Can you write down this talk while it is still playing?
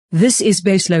This is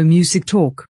Baselow Music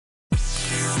Talk.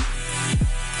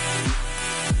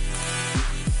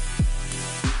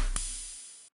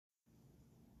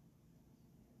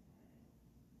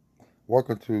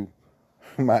 Welcome to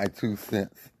my 2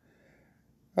 cents.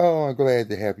 Oh, I'm glad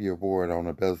to have you aboard on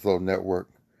the Baselow Network,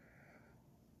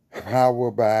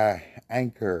 powered by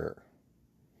Anchor.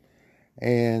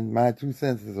 And my 2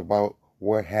 cents is about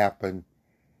what happened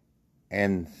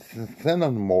in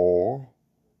Seminole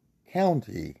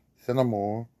County.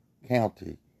 Seminole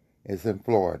County is in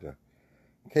Florida.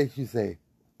 In case you say,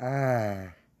 I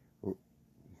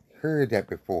heard that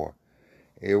before.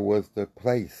 It was the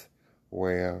place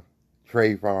where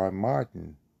Trayvon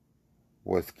Martin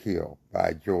was killed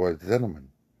by George Zimmerman,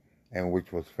 and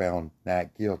which was found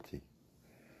not guilty.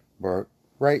 But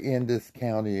right in this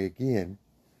county again,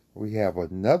 we have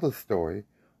another story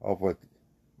of a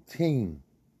teen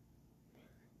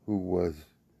who was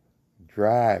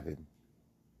driving,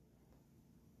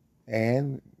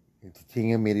 and the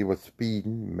teen immediately was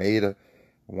speeding, made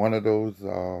one of those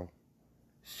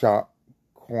sharp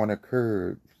corner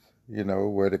curves, you know,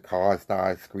 where the car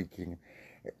starts squeaking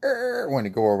when they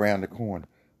go around the corner,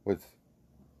 was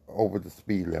over the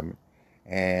speed limit.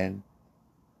 And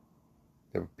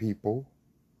the people,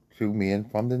 2 men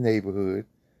from the neighborhood,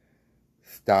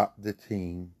 stopped the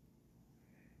teen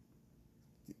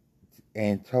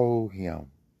and told him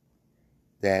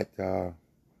that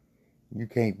you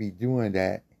can't be doing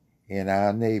that in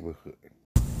our neighborhood.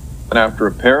 And after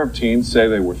a pair of teens say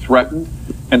they were threatened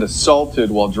and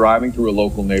assaulted while driving through a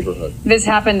local neighborhood. This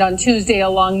happened on Tuesday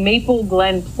along Maple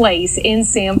Glen Place in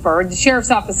Sanford. The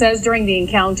sheriff's office says during the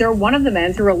encounter, one of the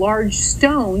men threw a large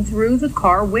stone through the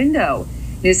car window.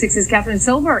 News 6's Catherine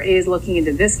Silver is looking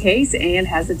into this case and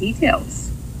has the details.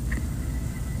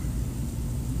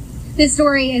 This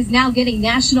story is now getting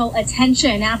national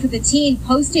attention after the teen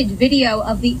posted video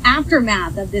of the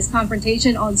aftermath of this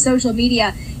confrontation on social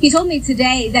media. He told me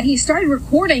today that he started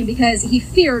recording because he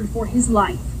feared for his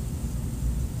life.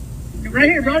 Right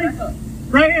here, buddy.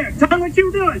 Right here. Tell me what you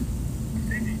were doing.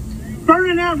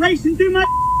 Burning out, racing through my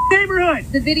neighborhood.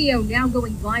 The video now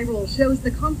going viral shows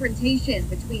the confrontation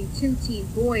between 2 teen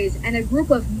boys and a group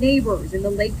of neighbors in the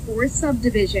Lake Forest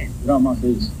subdivision. Get on my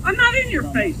face. I'm not in your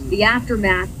face. The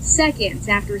aftermath, seconds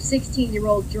after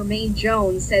 16-year-old Jermaine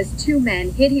Jones says 2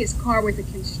 men hit his car with a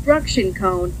construction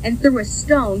cone and threw a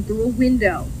stone through a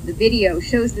window. The video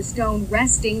shows the stone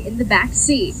resting in the back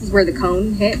seat. This is where the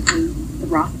cone hit, and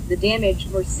the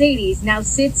damaged Mercedes now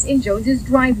sits in Jones's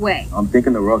driveway. I'm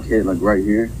thinking the rock hit like right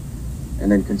here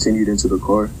and then continued into the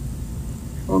car,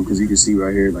 because you can see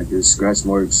right here, like there's scratch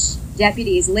marks.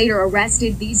 Deputies later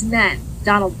arrested these men,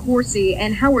 Donald Coursey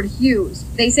and Howard Hughes.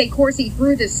 They say Coursey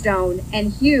threw the stone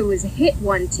and Hughes hit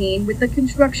one teen with the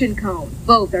construction cone.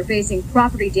 Both are facing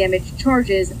property damage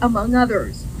charges, among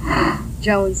others.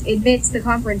 Jones admits the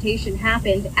confrontation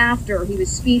happened after he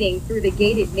was speeding through the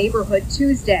gated neighborhood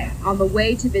Tuesday on the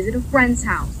way to visit a friend's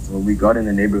house. When we got in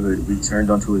the neighborhood, we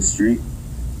turned onto a street,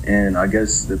 and I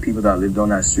guess the people that lived on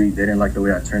that street, they didn't like the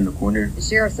way I turned the corner. The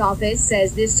sheriff's office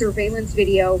says this surveillance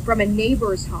video from a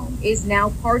neighbor's home is now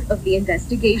part of the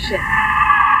investigation.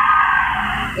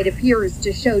 It appears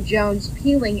to show Jones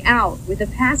peeling out with a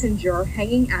passenger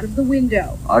hanging out of the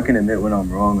window. I can admit when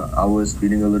I'm wrong. I was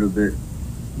speeding a little bit,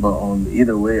 but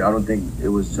either way, I don't think it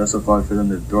was justified for them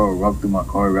to throw a rock through my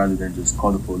car rather than just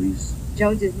call the police.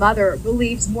 Jones's mother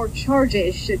believes more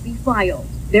charges should be filed.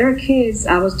 There are kids,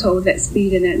 I was told, that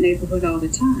speed in that neighborhood all the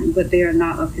time, but they are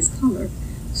not of his color.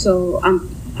 So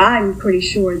I'm pretty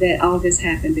sure that all this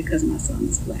happened because my son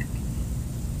is black.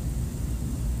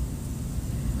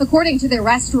 According to the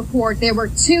arrest report, there were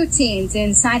 2 teens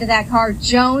inside of that car,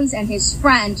 Jones and his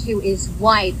friend, who is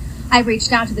white. I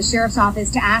reached out to the sheriff's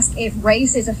office to ask if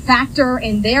race is a factor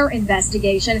in their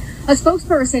investigation. A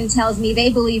spokesperson tells me they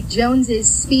believe Jones's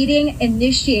speeding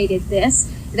initiated this.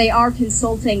 They are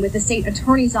consulting with the state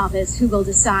attorney's office, who will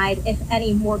decide if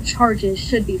any more charges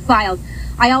should be filed.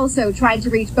 I also tried to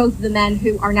reach both of the men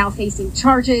who are now facing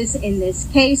charges in this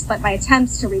case, but my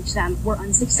attempts to reach them were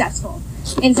unsuccessful.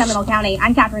 In Seminole County,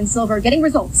 I'm Catherine Silver, getting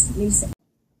results. News 6.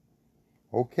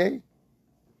 Okay.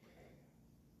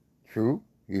 True.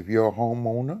 If you're a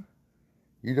homeowner,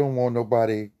 you don't want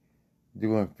nobody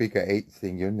doing figure eights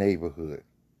in your neighborhood.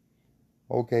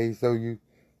 Okay, so you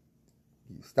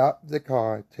stop the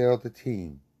car, tell the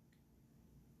teen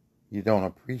you don't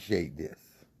appreciate this.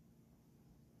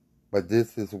 But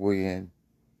this is when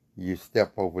you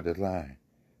step over the line.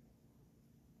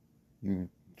 You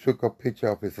took a picture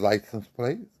of his license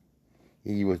plate.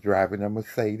 He was driving a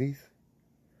Mercedes.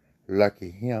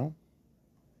 Lucky him,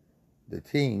 the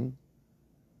teen.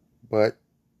 But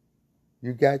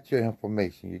You got your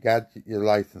information. You got your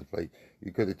license plate.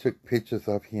 You could have took pictures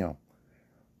of him,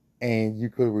 and you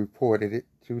could have reported it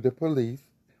to the police,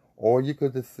 or you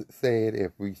could have said,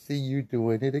 if we see you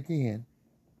doing it again,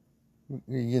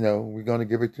 we're going to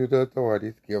give it to the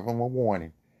authorities, give them a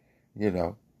warning,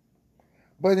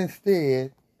 But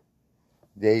instead,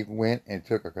 they went and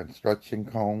took a construction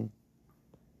cone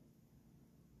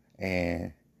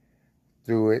and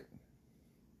threw it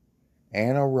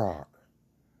and a rock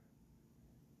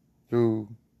through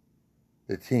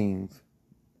the teen's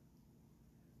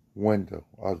window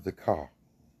of the car,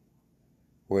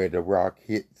 where the rock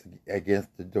hit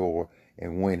against the door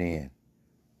and went in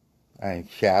and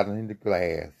shattering the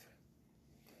glass.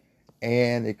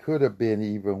 And it could have been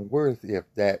even worse if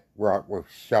that rock with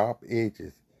sharp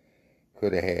edges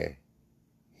could have had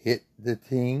hit the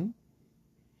teen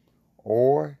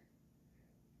or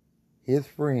his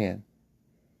friend,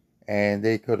 and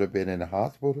they could have been in the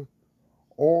hospital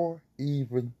or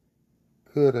even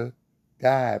could have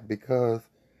died, because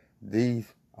these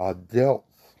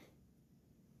adults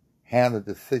handled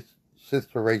the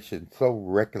situation so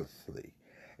recklessly.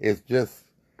 It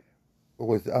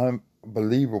was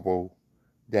unbelievable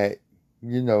that,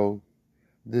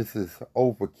 this is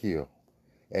overkill.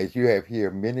 As you have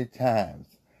heard many times,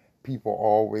 people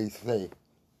always say,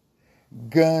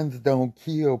 guns don't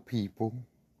kill people,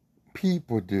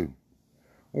 people do.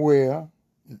 Well,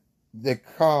 the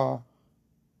car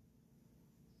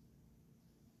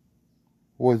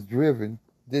was driven,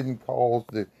 didn't cause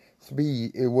the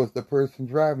speed. It was the person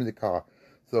driving the car.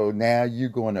 So now you're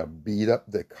going to beat up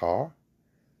the car,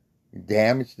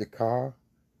 damage the car,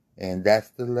 and that's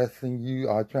the lesson you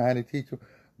are trying to teach them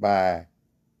by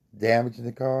damaging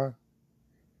the car?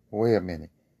 Wait a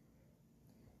minute.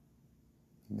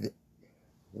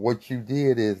 What you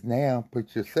did is now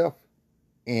put yourself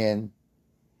in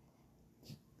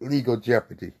legal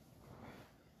jeopardy.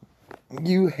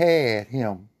 You had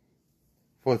him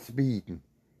for speeding.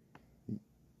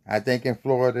 I think in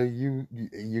Florida you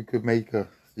could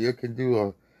still can do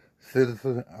a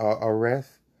citizen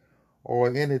arrest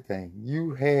or anything.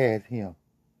 You had him,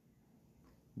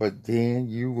 but then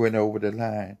you went over the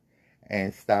line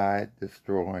and started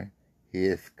destroying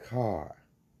his car.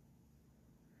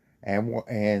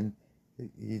 And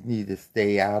you need to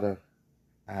stay out of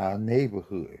our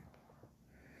neighborhood.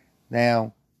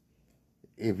 Now,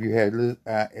 if you had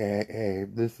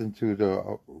listened to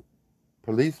the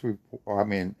police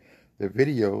report, the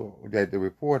video that the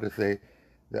reporter said,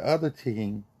 the other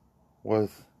teen was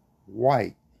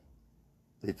white.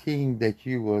 The teen that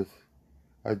you was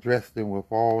addressing with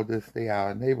all this stay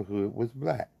out of neighborhood was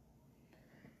black.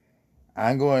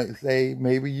 I'm going to say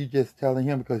maybe you just telling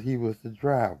him because he was the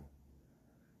driver.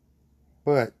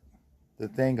 But the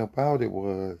thing about it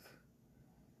was,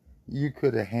 you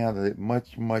could have handled it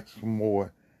much, much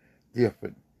more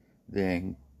different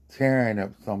than tearing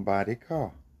up somebody's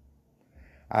car.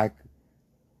 I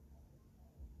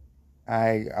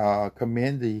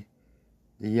commend the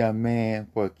young man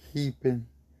for keeping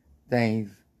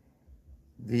things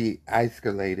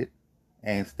de-escalated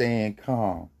and staying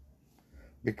calm,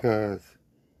 because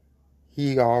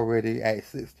he already at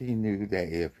 16 knew that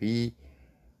if he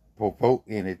provoked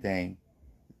anything,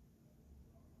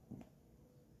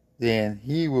 then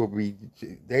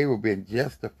they will be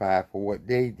justified for what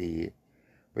they did,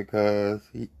 because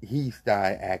he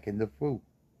started acting the fool.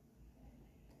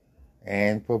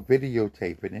 And for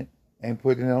videotaping it and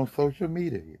putting it on social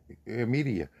media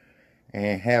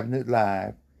and having it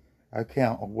live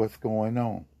account of what's going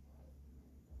on.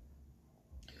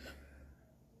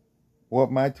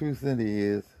 What my 2 cents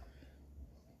is,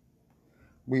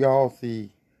 we all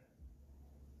see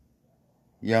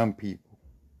young people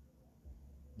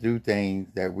do things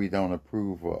that we don't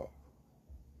approve of.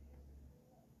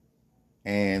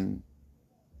 And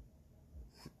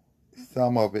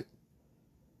some of it,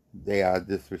 they are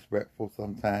disrespectful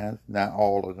sometimes, not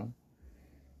all of them.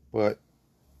 But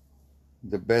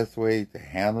the best way to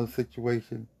handle a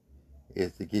situation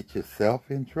is to get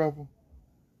yourself in trouble.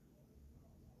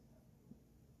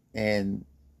 And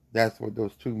that's what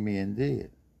those 2 men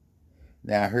did.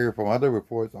 Now, I heard from other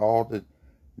reports, all the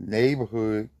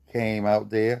neighborhood came out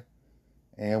there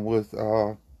and was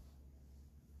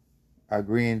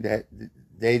agreeing that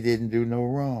they didn't do no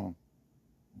wrong.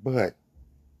 But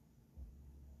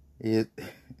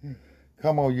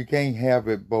come on, you can't have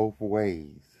it both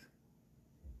ways.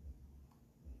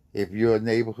 If you're a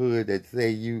neighborhood that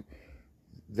say you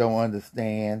don't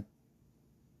understand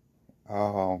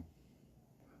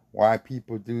why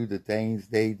people do the things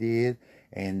they did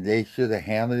and they should have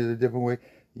handled it a different way,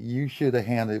 you should have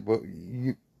handled it, but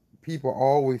people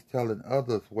always telling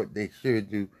others what they should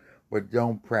do, but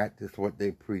don't practice what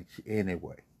they preach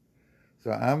anyway.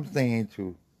 So I'm saying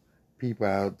to people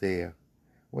out there,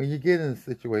 when you get in a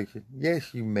situation,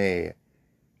 yes, you mad,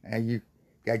 and you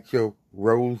got your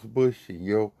rose bush and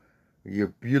your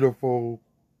beautiful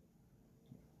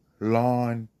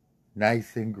lawn,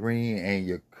 nice and green, and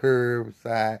your curved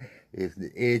side is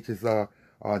the edges are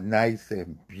nice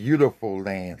and beautiful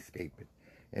landscaping,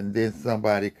 and then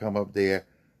somebody come up there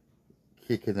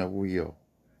kicking a wheel,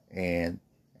 and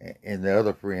the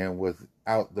other friend was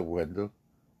out the window,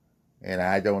 and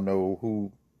I don't know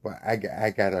who, but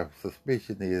I got a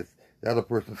suspicion is the other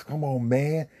person's, come on,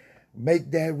 man,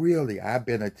 make that really. I've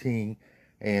been a teen,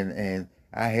 and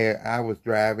I was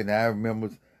driving. I remember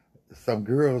some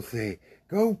girls say,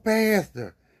 go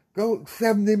faster, go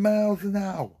 70 miles an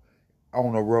hour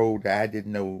on a road that I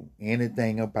didn't know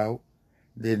anything about.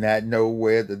 Did not know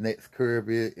where the next curve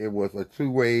is. It was a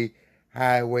two-way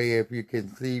highway, if you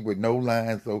can see, with no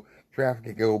lines, so traffic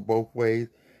can go both ways.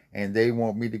 And they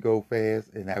want me to go fast,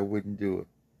 and I wouldn't do it.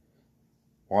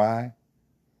 Why?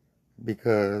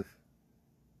 Because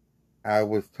I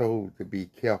was told to be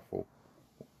careful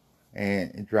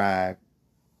and drive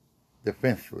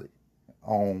defensively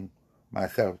on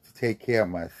myself, to take care of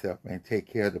myself and take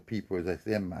care of the people that's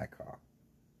in my car.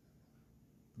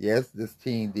 Yes, this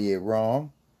teen did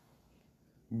wrong,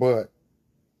 but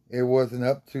it wasn't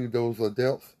up to those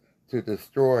adults to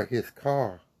destroy his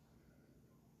car.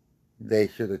 They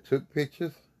should have took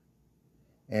pictures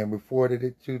and reported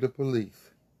it to the police.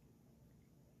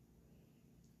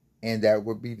 And that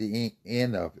would be the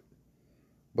end of it.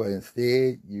 But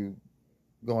instead, you're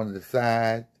going to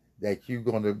decide that you're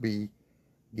going to be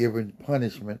given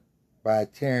punishment by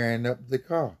tearing up the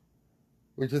car,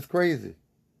 which is crazy.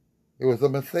 It was a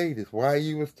Mercedes. Why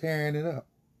you was tearing it up?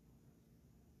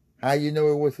 How you know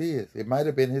it was his? It might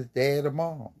have been his dad or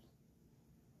mom's.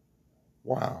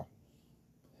 Wow.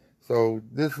 So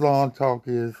this long talk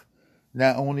is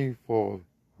not only for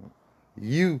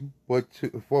you, but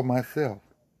for myself.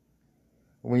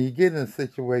 When you get in a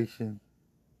situation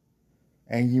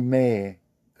and you're mad,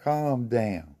 calm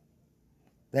down.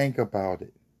 Think about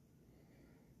it.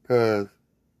 Because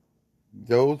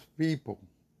those people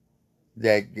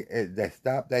that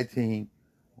stopped that team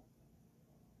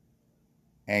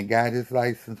and got his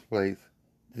license plate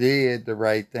did the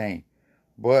right thing.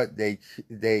 But they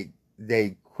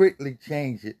quickly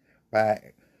changed it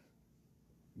by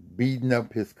beating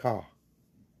up his car.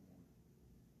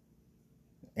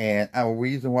 And a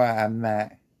reason why I'm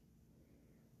not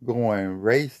going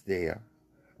race there,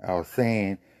 I was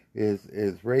saying,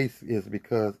 is race is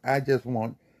because I just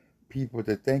want people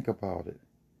to think about it.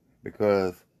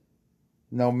 Because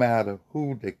no matter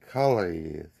who the color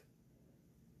is,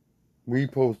 we're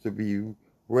supposed to be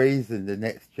raising the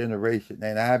next generation.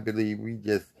 And I believe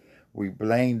we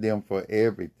blame them for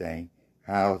everything,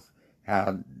 how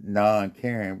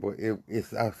non-caring, but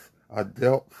it's us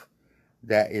adults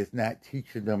that is not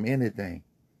teaching them anything.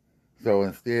 So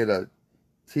instead of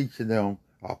teaching them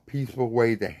a peaceful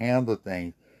way to handle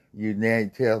things, you now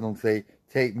tell them, say,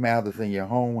 take matters in your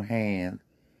own hands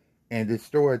and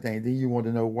destroy things. Then you want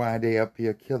to know why they up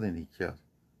here killing each other.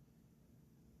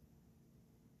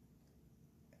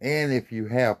 And if you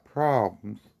have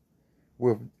problems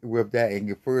with that, and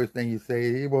the first thing you say,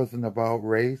 it wasn't about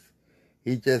race,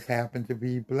 he just happened to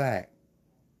be black.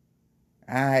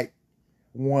 I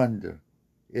wonder,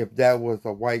 if that was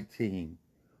a white team,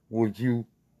 would you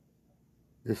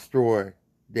destroy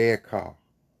their car?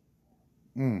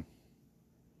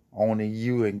 Only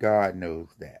you and God knows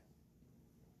that.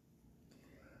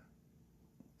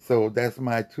 So that's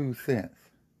my 2 cents.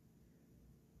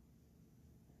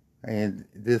 And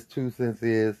this 2 cents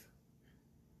is,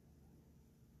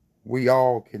 we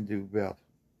all can do better.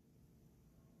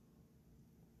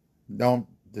 Don't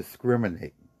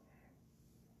discriminate.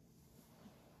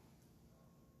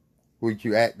 Would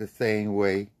you act the same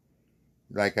way,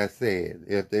 like I said,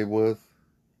 if they was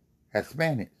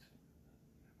Hispanics,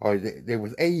 or they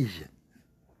was Asians,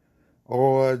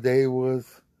 or they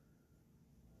was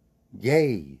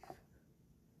gays?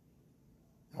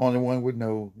 The only one would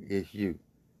know is you.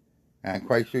 I'm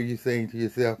quite sure you're saying to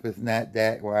yourself, it's not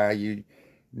that. Why you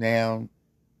now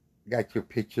got your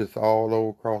pictures all over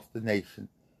across the nation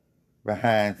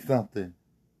behind something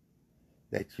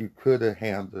that you could have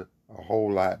handled a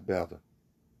whole lot better.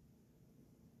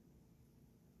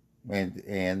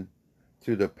 And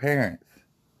to the parents,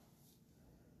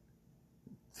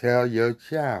 tell your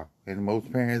child, and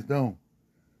most parents don't,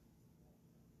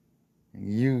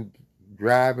 you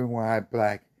driving while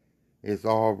black is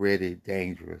already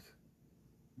dangerous.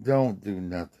 Don't do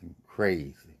nothing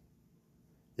crazy.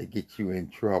 they get you in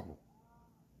trouble.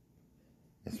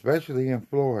 Especially in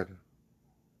Florida,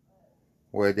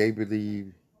 where they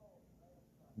believe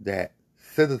that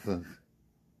citizens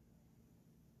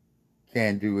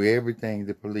can do everything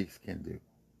the police can do.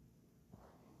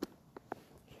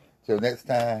 Till next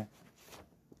time,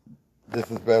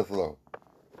 this is Bezlo,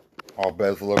 or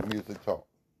Bezlo Music Talk.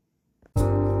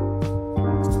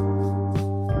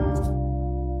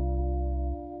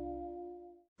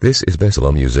 This is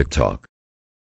Bezlo Music Talk.